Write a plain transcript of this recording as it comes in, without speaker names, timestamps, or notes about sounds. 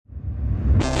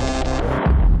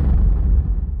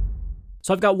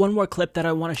So I've got one more clip that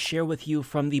I want to share with you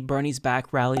from the Bernie's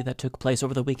Back rally that took place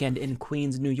over the weekend in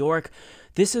Queens, New York.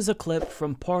 This is a clip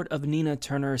from part of Nina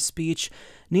Turner's speech.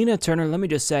 Nina Turner, let me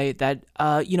just say that,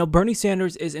 Bernie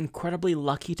Sanders is incredibly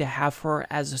lucky to have her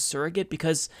as a surrogate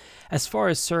because as far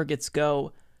as surrogates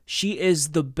go, she is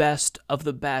the best of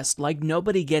the best. Like,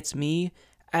 nobody gets me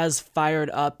as fired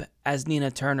up as Nina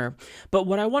Turner. But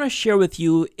what I want to share with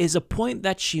you is a point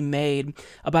that she made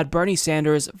about Bernie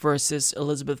Sanders versus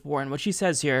Elizabeth Warren. What she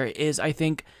says here is, I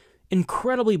think,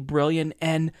 incredibly brilliant,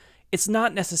 and it's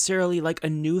not necessarily like a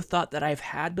new thought that I've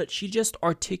had, but she just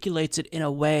articulates it in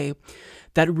a way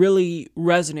that really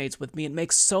resonates with me. It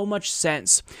makes so much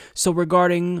sense. So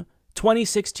regarding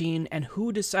 2016 and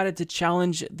who decided to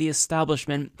challenge the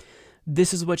establishment,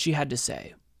 this is what she had to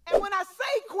say. And when I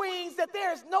say, Queens, that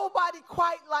there's nobody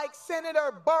quite like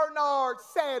Senator Bernard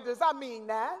Sanders, I mean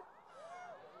that.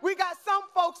 We got some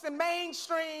folks in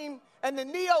mainstream and the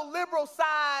neoliberal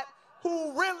side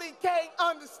who really can't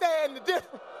understand the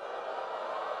difference.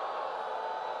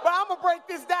 But I'm gonna break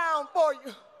this down for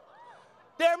you.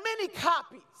 There are many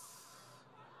copies.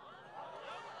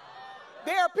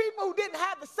 There are people who didn't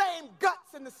have the same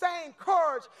guts and the same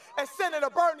courage as Senator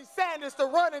Bernie Sanders to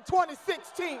run in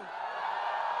 2016.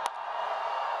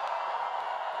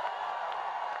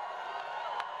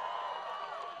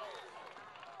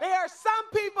 There are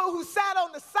some people who sat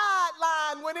on the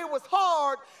sideline when it was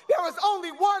hard. There was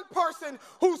only one person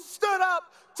who stood up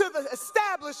to the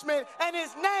establishment, and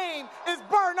his name is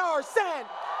Bernard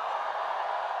Sanders.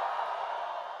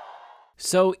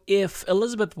 So if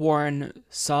Elizabeth Warren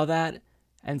saw that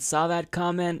and saw that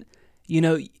comment,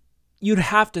 you'd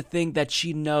have to think that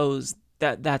she knows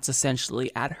that that's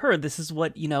essentially at her. This is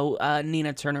what,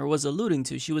 Nina Turner was alluding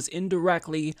to. She was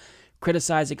indirectly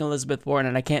criticizing Elizabeth Warren,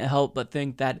 and I can't help but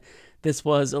think that this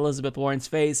was Elizabeth Warren's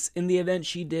face in the event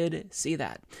she did see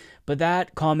that. But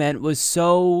that comment was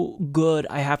so good,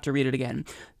 I have to read it again.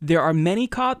 There are many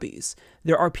copies.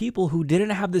 There are people who didn't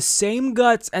have the same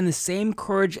guts and the same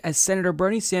courage as Senator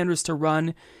Bernie Sanders to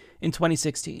run in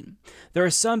 2016. There are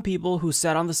some people who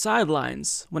sat on the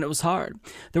sidelines when it was hard.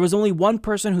 There was only one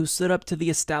person who stood up to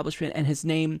the establishment, and his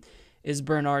name is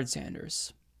Bernard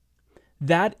Sanders.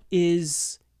 That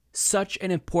is such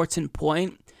an important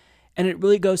point, and it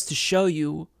really goes to show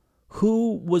you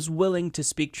who was willing to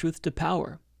speak truth to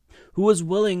power, who was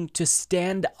willing to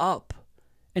stand up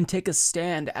and take a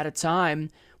stand at a time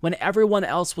when everyone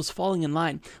else was falling in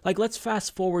line. Like, let's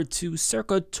fast forward to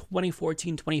circa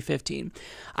 2014, 2015.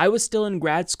 I was still in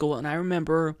grad school, and I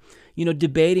remember,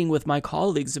 debating with my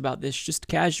colleagues about this just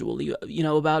casually,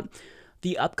 about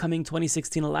the upcoming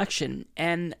 2016 election.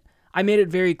 And I made it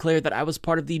very clear that I was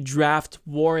part of the draft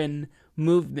Warren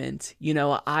movement.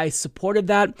 I supported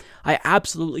that. I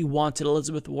absolutely wanted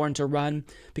Elizabeth Warren to run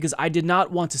because I did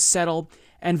not want to settle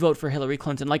and vote for Hillary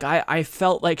Clinton. Like, I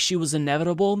felt like she was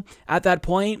inevitable at that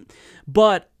point,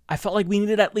 but I felt like we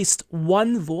needed at least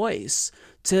one voice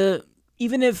to,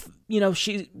 even if,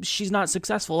 she's not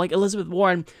successful, like Elizabeth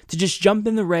Warren, to just jump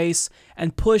in the race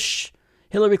and push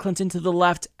Hillary Clinton to the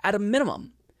left at a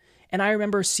minimum. And I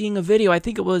remember seeing a video, I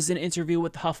think it was an interview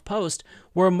with HuffPost,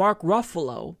 where Mark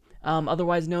Ruffalo,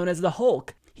 otherwise known as the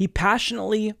Hulk, he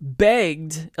passionately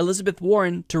begged Elizabeth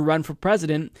Warren to run for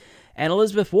president. And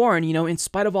Elizabeth Warren, in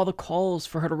spite of all the calls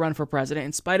for her to run for president,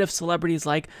 in spite of celebrities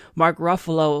like Mark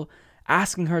Ruffalo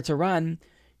asking her to run,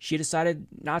 she decided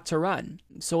not to run.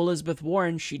 So Elizabeth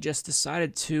Warren, she just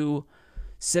decided to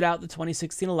sit out the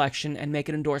 2016 election and make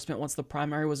an endorsement once the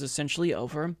primary was essentially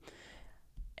over.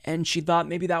 And she thought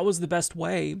maybe that was the best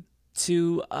way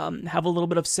to have a little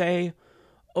bit of say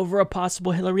over a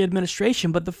possible Hillary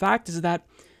administration. But the fact is that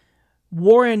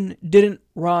Warren didn't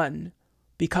run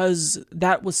because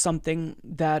that was something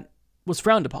that was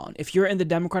frowned upon. If you're in the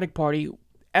Democratic Party,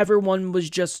 everyone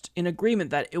was just in agreement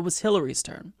that it was Hillary's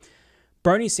turn.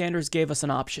 Bernie Sanders gave us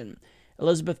an option.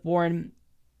 Elizabeth Warren,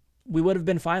 we would have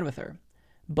been fine with her.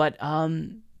 But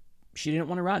she didn't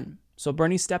want to run. So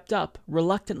Bernie stepped up,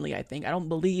 reluctantly, I think. I don't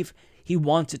believe he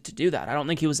wanted to do that. I don't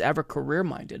think he was ever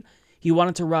career-minded. He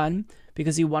wanted to run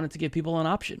because he wanted to give people an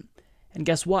option. And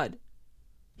guess what?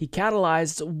 He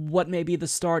catalyzed what may be the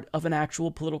start of an actual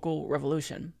political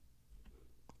revolution.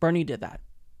 Bernie did that.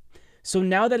 So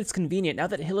now that it's convenient, now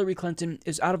that Hillary Clinton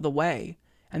is out of the way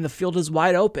and the field is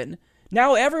wide open,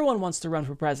 now everyone wants to run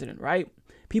for president, right?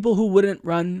 People who wouldn't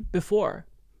run before.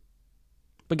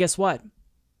 But guess what?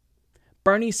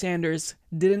 Bernie Sanders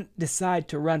didn't decide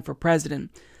to run for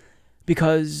president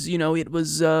because, it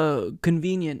was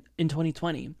convenient in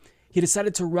 2020. He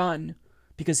decided to run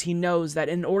because he knows that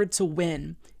in order to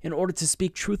win, in order to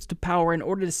speak truth to power, in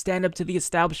order to stand up to the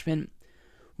establishment,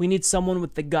 we need someone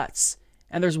with the guts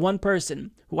And there's one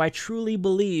person who I truly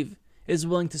believe is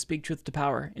willing to speak truth to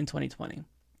power in 2020.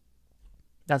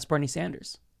 That's Bernie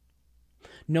Sanders.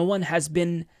 No one has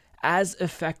been as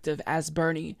effective as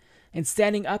Bernie in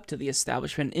standing up to the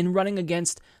establishment, in running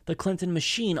against the Clinton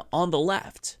machine on the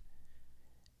left.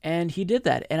 And he did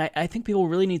that. And I think people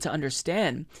really need to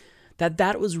understand that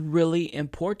that was really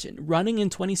important. Running in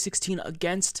 2016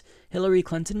 against Hillary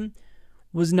Clinton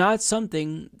was not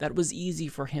something that was easy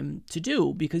for him to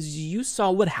do, because you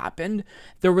saw what happened.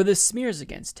 There were the smears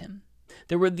against him.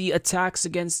 There were the attacks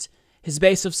against his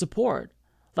base of support.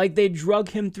 Like, they drug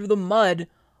him through the mud,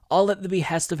 all at the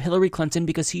behest of Hillary Clinton,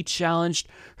 because he challenged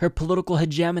her political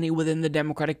hegemony within the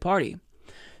Democratic Party.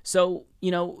 So,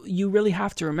 you really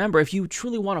have to remember, if you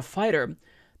truly want a fighter,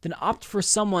 then opt for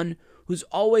someone who's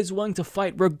always willing to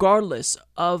fight regardless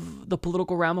of the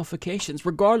political ramifications,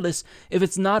 regardless if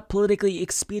it's not politically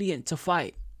expedient to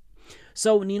fight.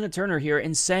 So Nina Turner here,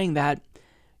 in saying that,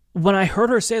 when I heard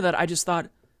her say that, I just thought,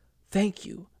 thank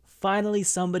you. Finally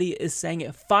somebody is saying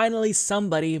it. Finally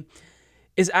somebody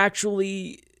is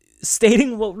actually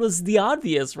stating what was the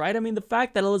obvious, right? I mean, the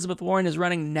fact that Elizabeth Warren is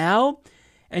running now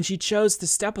and she chose to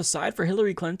step aside for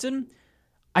Hillary Clinton,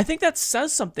 I think that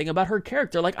says something about her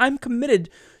character. Like, I'm committed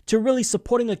to really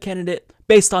supporting a candidate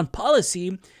based on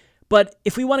policy, but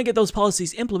if we want to get those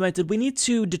policies implemented, we need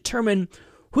to determine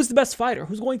who's the best fighter,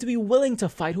 who's going to be willing to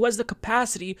fight, who has the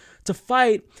capacity to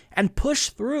fight and push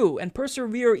through and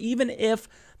persevere even if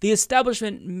the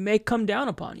establishment may come down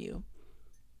upon you.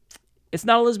 It's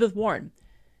not Elizabeth Warren.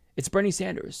 It's Bernie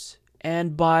Sanders.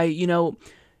 And by,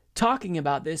 talking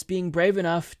about this, being brave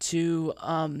enough to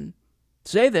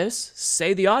say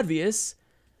the obvious,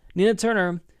 Nina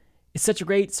Turner is such a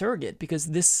great surrogate, because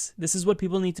this is what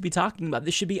people need to be talking about.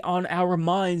 This should be on our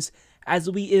minds as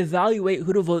we evaluate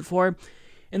who to vote for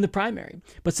in the primary.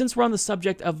 But since we're on the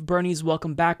subject of Bernie's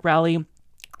Welcome Back rally,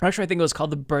 actually I think it was called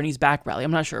the Bernie's Back rally,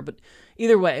 I'm not sure, but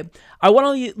either way, I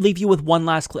want to leave you with one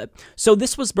last clip. So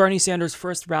this was Bernie Sanders'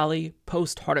 first rally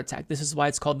post-heart attack. This is why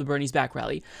it's called the Bernie's Back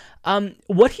rally.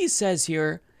 What he says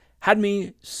here had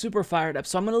me super fired up,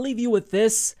 so I'm going to leave you with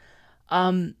this.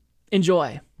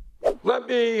 Enjoy. Let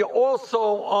me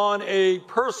also, on a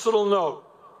personal note,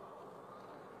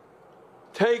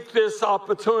 take this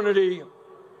opportunity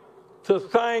to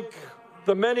thank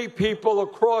the many people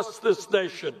across this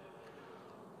nation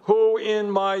who, in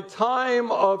my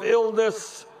time of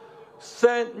illness,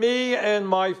 sent me and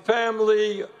my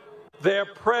family their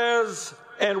prayers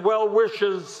and well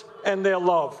wishes and their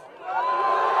love.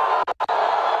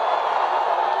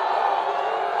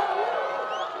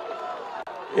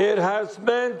 It has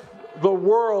meant the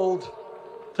world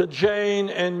to Jane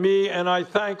and me, and I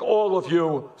thank all of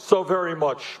you so very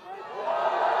much.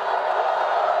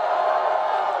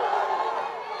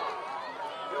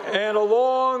 And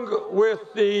along with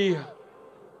the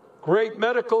great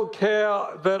medical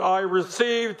care that I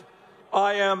received,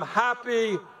 I am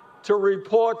happy to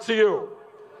report to you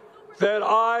that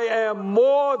I am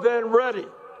more than ready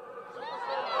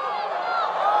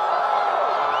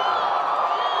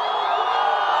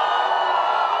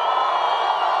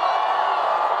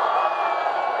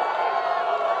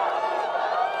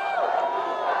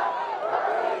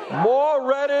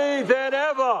than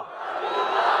ever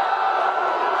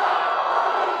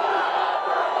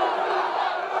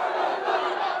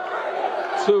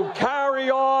to carry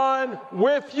on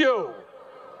with you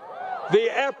the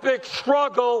epic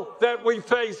struggle that we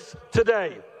face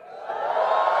today.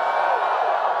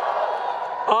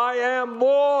 I am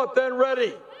more than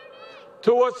ready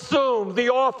to assume the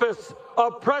office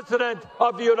of President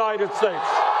of the United States.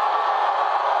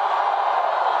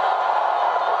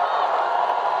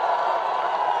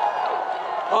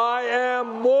 I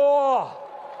am more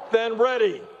than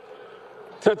ready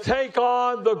to take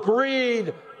on the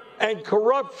greed and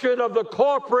corruption of the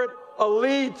corporate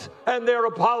elite and their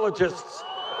apologists.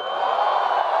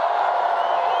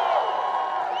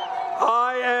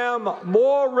 I am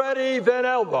more ready than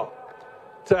ever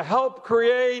to help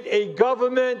create a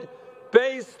government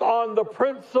based on the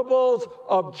principles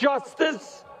of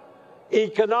justice,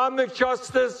 economic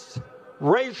justice,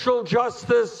 racial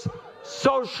justice,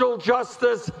 social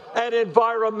justice, and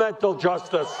environmental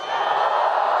justice.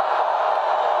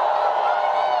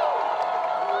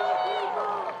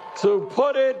 To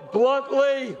put it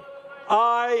bluntly,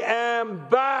 I am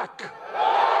back.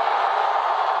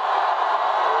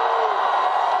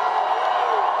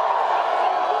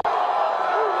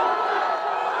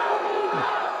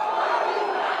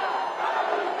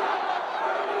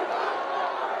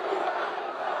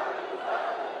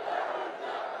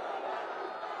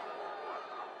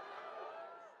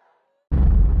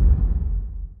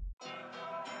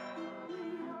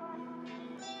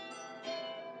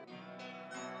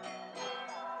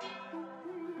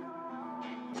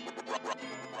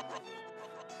 Report.